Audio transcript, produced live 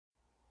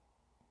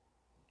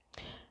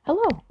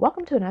Hello,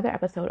 welcome to another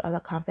episode of the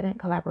Confident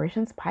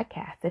Collaborations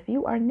podcast. If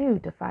you are new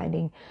to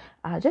finding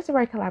just the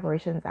right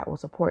collaborations that will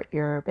support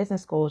your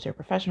business goals, your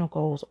professional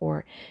goals,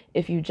 or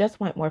if you just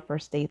want more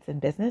first dates in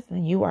business,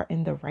 then you are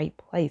in the right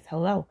place.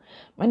 Hello,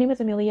 my name is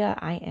Amelia.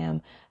 I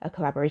am a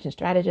collaboration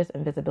strategist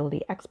and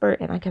visibility expert,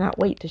 and I cannot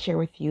wait to share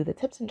with you the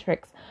tips and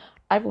tricks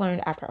I've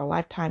learned after a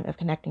lifetime of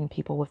connecting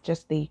people with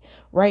just the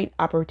right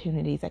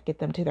opportunities that get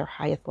them to their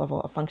highest level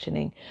of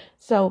functioning.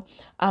 So,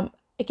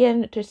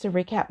 again, just to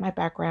recap, my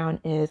background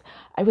is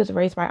I was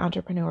raised by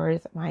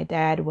entrepreneurs. My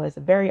dad was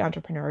very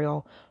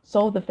entrepreneurial,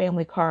 sold the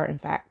family car, in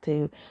fact,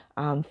 to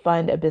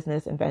fund a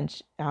business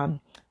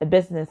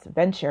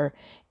venture.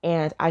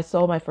 And I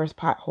sold my first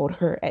pot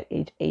holder at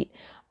age 8.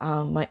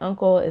 My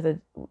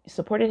uncle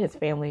supported his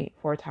family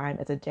for a time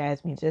as a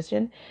jazz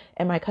musician,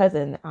 and my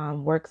cousin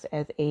works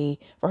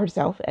for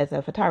herself as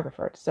a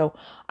photographer. So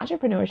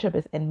entrepreneurship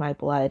is in my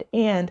blood,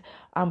 and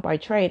by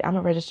trade, I'm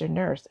a registered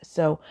nurse.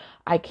 So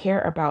I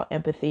care about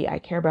empathy. I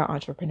care about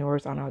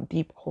entrepreneurs on a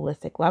deep,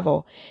 holistic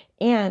level,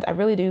 and I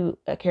really do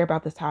care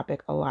about this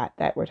topic a lot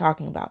that we're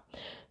talking about.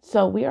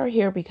 So we are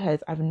here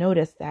because I've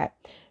noticed that,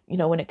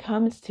 when it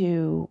comes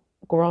to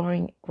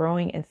growing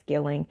and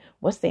scaling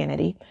with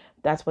sanity,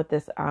 that's what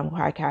this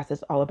podcast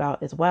is all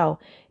about as well,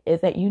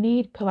 is that you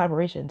need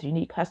collaborations, you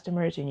need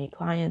customers, you need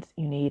clients,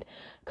 you need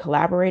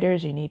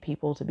collaborators, you need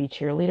people to be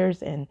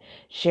cheerleaders and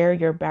share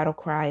your battle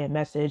cry and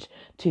message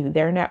to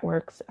their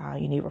networks.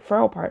 You need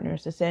referral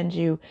partners to send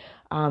you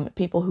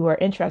people who are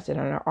interested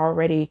and are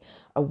already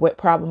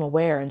problem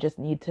aware and just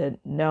need to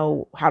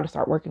know how to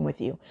start working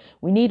with you.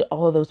 We need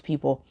all of those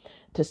people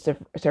to serve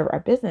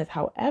our business.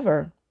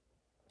 However,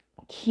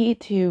 key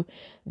to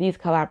these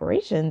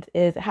collaborations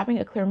is having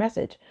a clear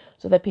message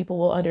so that people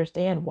will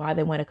understand why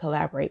they want to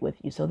collaborate with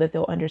you, so that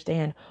they'll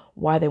understand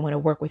why they want to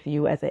work with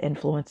you as an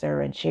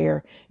influencer and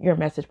share your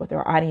message with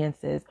their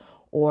audiences,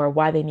 or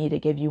why they need to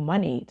give you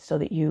money so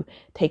that you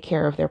take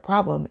care of their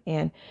problem.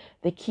 And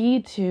the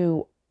key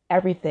to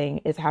everything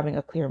is having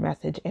a clear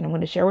message. And I'm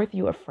going to share with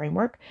you a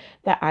framework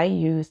that I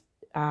use,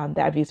 that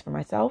I've used for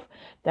myself,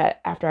 that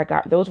after I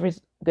got those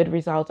good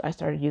results, I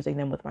started using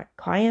them with my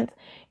clients.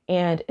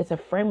 And it's a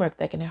framework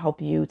that can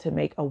help you to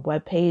make a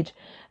web page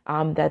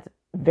that's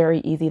very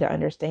easy to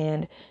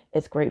understand.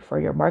 It's great for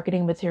your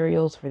marketing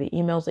materials, for the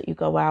emails that you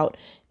go out,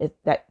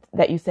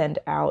 that you send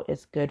out.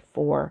 It's good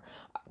for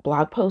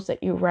blog posts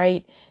that you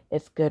write.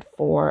 It's good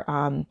for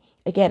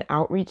again,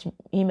 outreach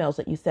emails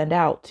that you send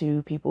out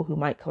to people who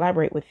might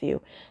collaborate with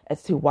you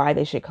as to why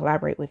they should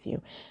collaborate with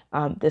you.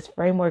 This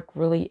framework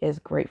really is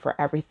great for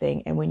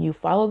everything. And when you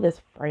follow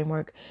this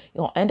framework,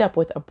 you'll end up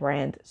with a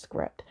brand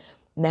script.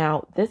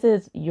 Now, this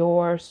is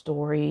your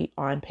story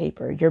on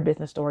paper, your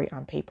business story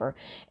on paper,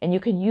 and you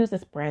can use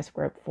this brand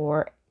script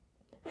for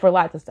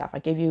lots of stuff. I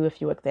gave you a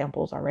few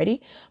examples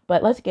already,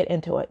 but let's get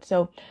into it.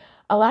 So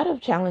a lot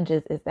of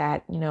challenges is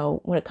that,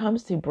 when it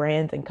comes to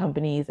brands and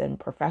companies and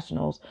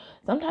professionals,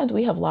 sometimes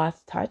we have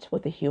lost touch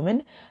with the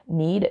human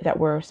need that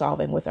we're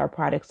solving with our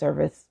product,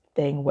 service,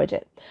 thing,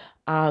 widget.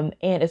 And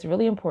it's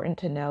really important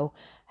to know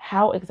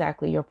how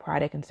exactly your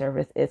product and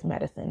service is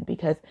medicine,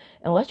 because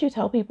unless you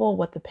tell people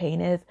what the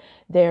pain is,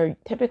 they're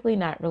typically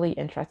not really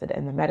interested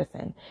in the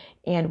medicine.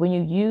 And when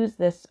you use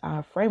this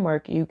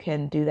framework, you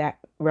can do that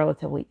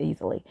relatively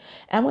easily.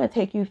 And I'm going to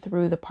take you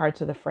through the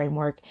parts of the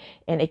framework.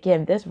 And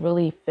again, this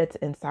really fits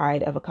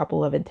inside of a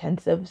couple of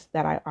intensives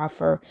that I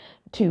offer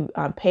to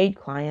paid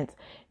clients,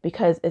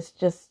 because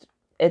it's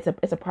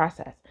a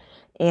process.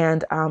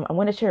 And I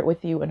want to share it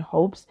with you in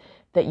hopes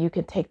that you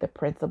can take the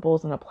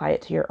principles and apply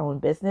it to your own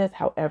business.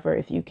 However,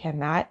 if you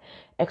cannot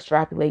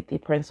extrapolate the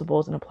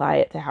principles and apply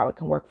it to how it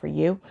can work for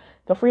you,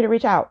 feel free to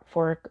reach out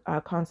for a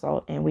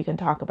consult and we can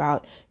talk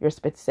about your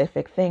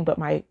specific thing. But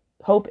my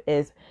hope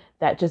is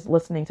that just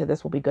listening to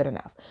this will be good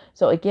enough.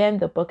 So again,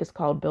 the book is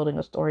called Building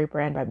a Story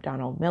Brand by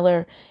Donald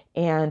Miller.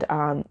 And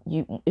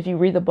if you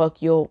read the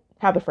book, you'll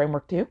have the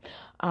framework too.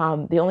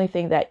 The only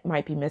thing that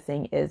might be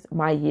missing is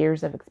my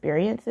years of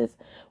experiences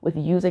with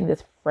using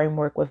this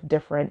framework with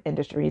different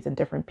industries and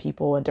different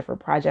people and different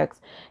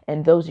projects.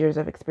 And those years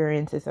of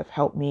experiences have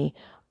helped me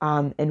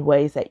in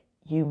ways that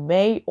you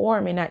may or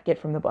may not get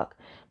from the book.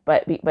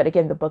 But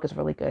again, the book is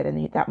really good,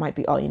 and that might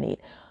be all you need.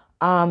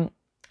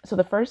 So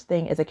the first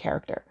thing is a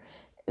character.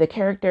 The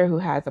character who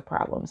has a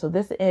problem. So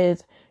this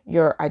is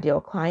your ideal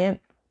client.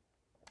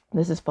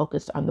 This is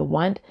focused on the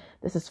want.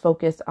 This is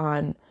focused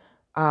on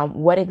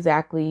what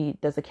exactly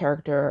does the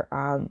character,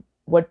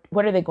 what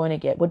are they going to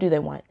get? What do they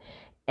want?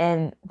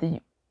 And the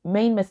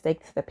main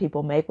mistakes that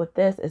people make with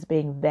this is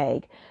being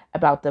vague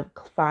about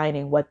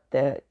defining what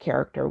the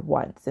character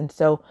wants. And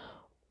so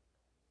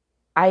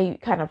I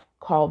kind of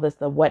call this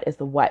the what is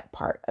the what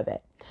part of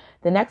it.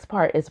 The next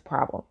part is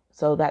problem.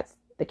 So that's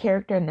the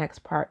character.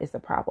 Next part is the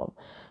problem.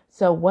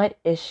 So what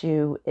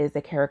issue is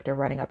the character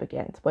running up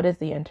against? What is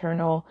the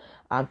internal,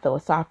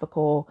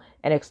 philosophical,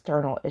 and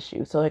external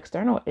issue? So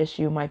external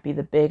issue might be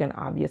the big and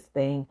obvious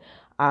thing.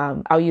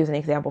 I'll use an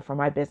example for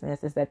my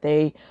business is that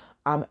they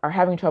are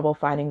having trouble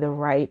finding the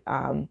right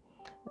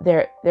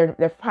they're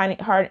having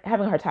a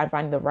hard time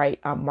finding the right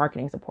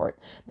marketing support.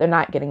 They're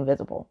not getting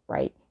visible,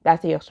 right?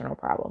 That's the external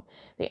problem.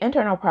 The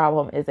internal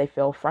problem is they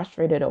feel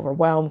frustrated,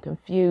 overwhelmed,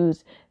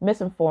 confused,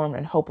 misinformed,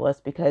 and hopeless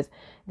because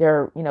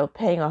they're,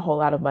 paying a whole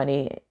lot of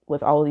money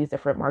with all of these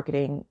different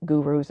marketing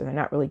gurus and they're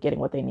not really getting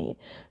what they need.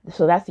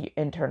 So that's the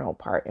internal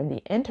part. And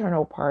the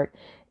internal part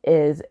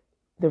is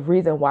the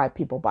reason why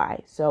people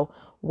buy. So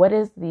what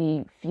is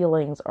the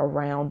feelings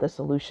around the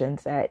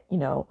solutions that,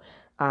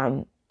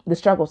 the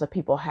struggles that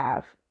people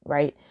have,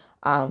 right?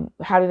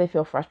 How do they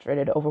feel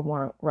frustrated,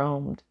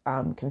 overwhelmed,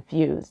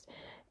 confused,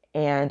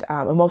 and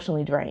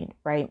emotionally drained,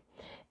 right?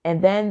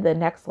 And then the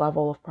next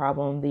level of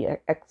problem,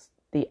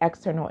 the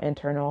external,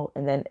 internal,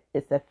 and then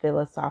it's the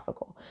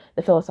philosophical.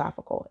 The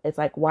philosophical. It's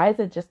like, why is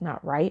it just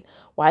not right?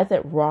 Why is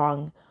it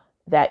wrong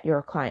that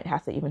your client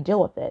has to even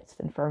deal with this?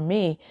 And for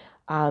me,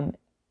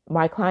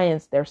 my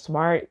clients, they're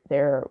smart,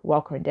 they're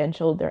well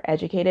credentialed, they're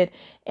educated,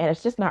 and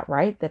it's just not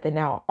right that they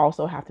now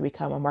also have to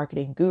become a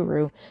marketing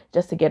guru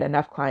just to get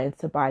enough clients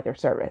to buy their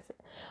service.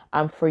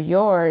 For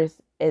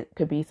yours, it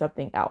could be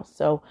something else.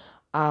 So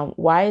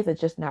why is it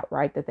just not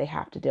right that they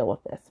have to deal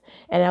with this?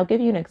 And I'll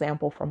give you an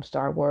example from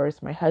Star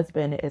Wars. My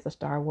husband is a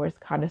Star Wars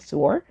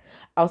connoisseur,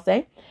 I'll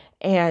say.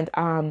 And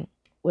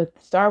with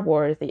Star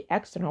Wars, the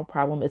external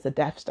problem is a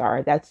Death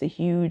Star. That's the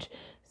huge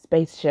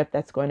spaceship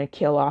that's going to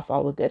kill off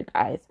all the good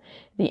guys.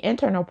 The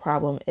internal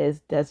problem is,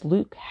 does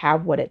Luke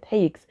have what it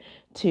takes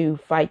to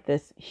fight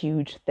this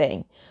huge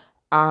thing?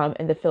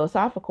 And the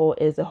philosophical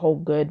is the whole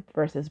good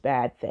versus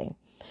bad thing.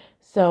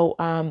 So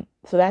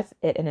that's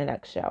it in a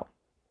nutshell.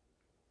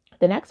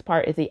 The next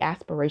part is the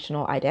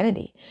aspirational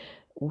identity.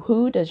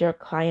 Who does your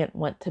client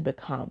want to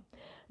become?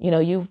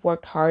 You've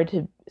worked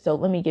hard so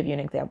let me give you an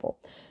example.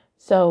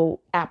 So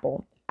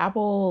Apple's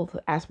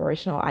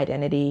aspirational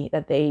identity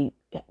that they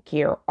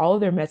gear all of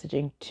their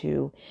messaging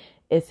to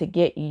is to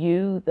get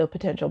you, the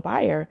potential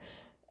buyer,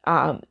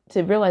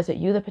 to realize that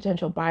you, the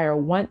potential buyer,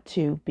 want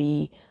to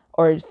be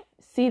or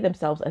see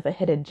themselves as a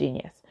hidden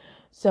genius.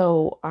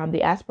 So the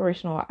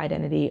aspirational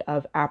identity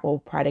of Apple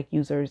product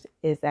users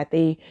is that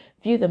they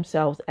view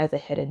themselves as a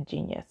hidden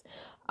genius.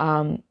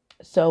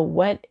 So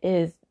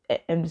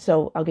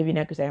I'll give you an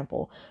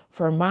example.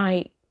 For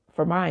my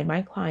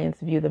clients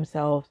view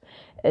themselves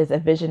as a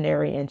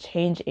visionary and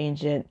change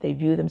agent. They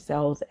view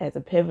themselves as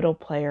a pivotal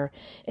player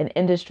in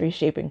industry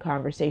shaping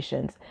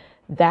conversations.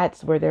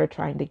 That's where they're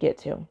trying to get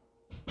to.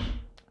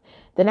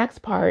 The next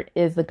part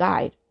is the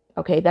guide.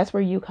 Okay, that's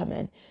where you come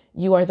in.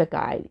 You are the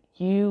guide.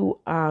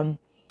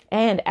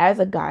 And as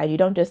a guide, you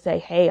don't just say,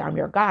 hey, I'm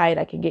your guide,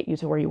 I can get you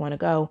to where you want to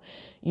go.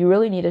 You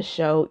really need to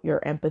show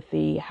your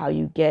empathy, how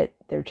you get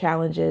their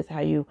challenges,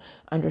 how you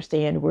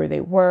understand where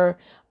they were,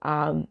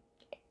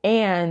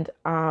 and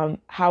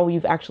how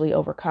you've actually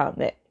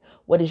overcome it.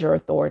 What is your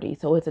authority?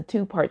 So it's a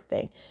two-part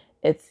thing.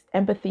 It's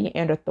empathy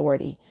and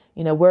authority.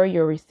 Where are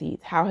your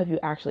receipts? How have you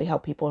actually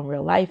helped people in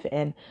real life?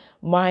 And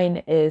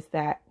mine is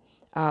that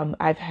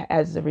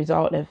as a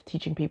result of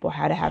teaching people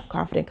how to have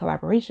confident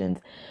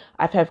collaborations,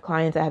 I've had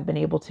clients that have been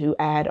able to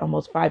add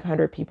almost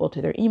 500 people to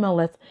their email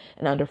list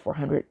in under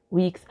 400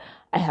 weeks.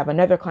 I have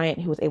another client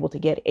who was able to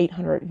get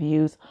 800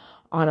 views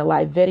on a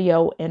live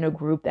video in a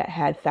group that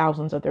had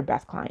thousands of their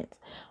best clients.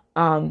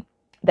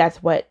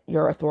 That's what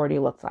your authority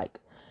looks like.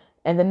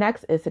 And the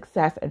next is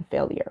success and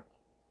failure.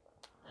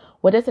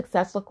 What does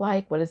success look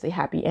like? What does the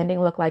happy ending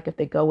look like if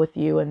they go with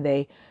you and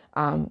they,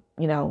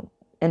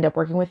 end up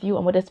working with you?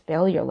 And what does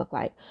failure look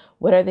like?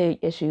 What are the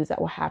issues that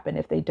will happen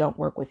if they don't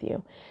work with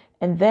you?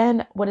 And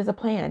then what is a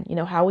plan?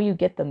 How will you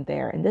get them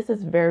there? And this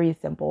is very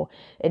simple.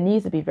 It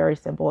needs to be very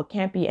simple. It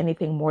can't be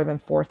anything more than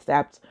 4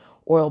 steps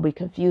or it'll be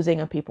confusing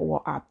and people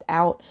will opt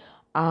out.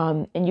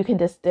 And you can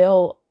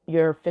distill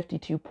your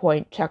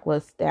 52-point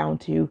checklist down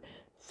to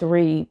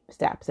 3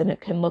 steps. And it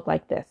can look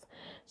like this.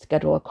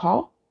 Schedule a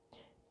call.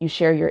 You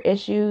share your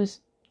issues.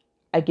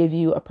 I give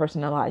you a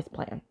personalized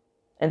plan.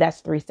 And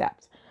that's 3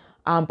 steps.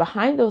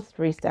 Behind those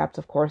 3 steps,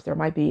 of course, there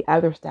might be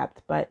other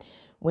steps, but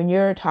when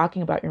you're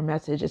talking about your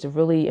message, it's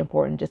really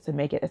important just to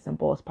make it as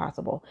simple as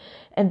possible.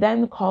 And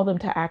then call them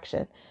to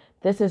action.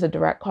 This is a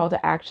direct call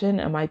to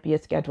action. It might be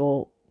a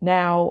schedule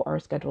now or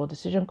a schedule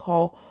decision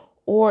call,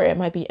 or it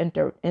might be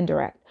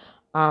indirect.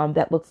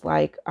 That looks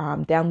like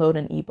download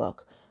an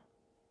ebook.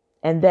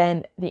 And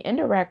then the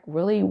indirect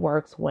really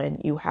works when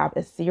you have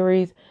a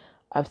series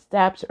of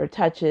steps or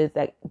touches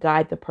that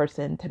guide the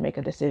person to make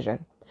a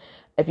decision.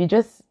 If you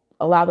just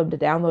allow them to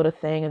download a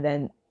thing and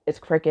then it's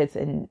crickets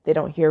and they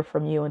don't hear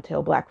from you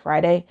until Black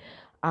Friday,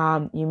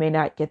 you may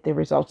not get the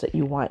results that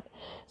you want.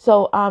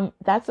 So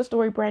that's the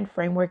StoryBrand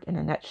framework in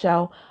a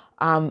nutshell.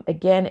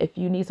 Again, if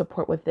you need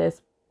support with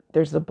this,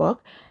 there's the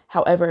book.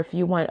 However, if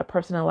you want a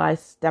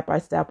personalized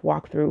step-by-step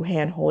walkthrough,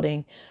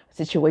 hand-holding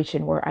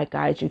situation where I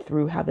guide you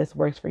through how this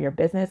works for your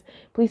business,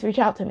 please reach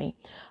out to me.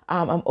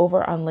 I'm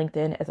over on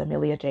LinkedIn as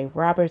Amelia J.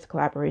 Roberts,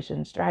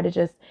 collaboration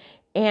strategist.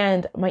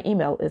 And my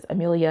email is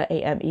Amelia,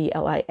 Amelia,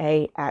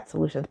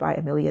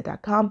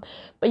 @solutionsbyamelia.com.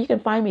 But you can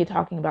find me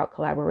talking about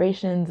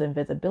collaborations and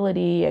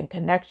visibility and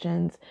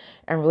connections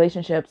and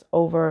relationships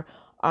over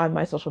on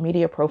my social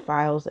media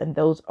profiles, and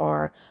those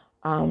are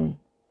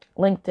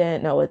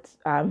LinkedIn. No, it's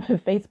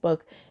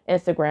Facebook,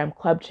 Instagram,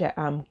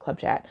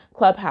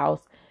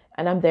 Clubhouse,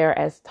 and I'm there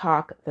as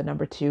Talk the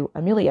number 2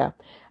 Amelia.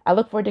 I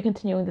look forward to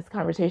continuing this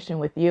conversation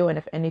with you, and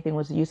if anything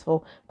was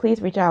useful,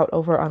 please reach out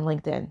over on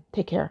LinkedIn.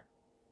 Take care.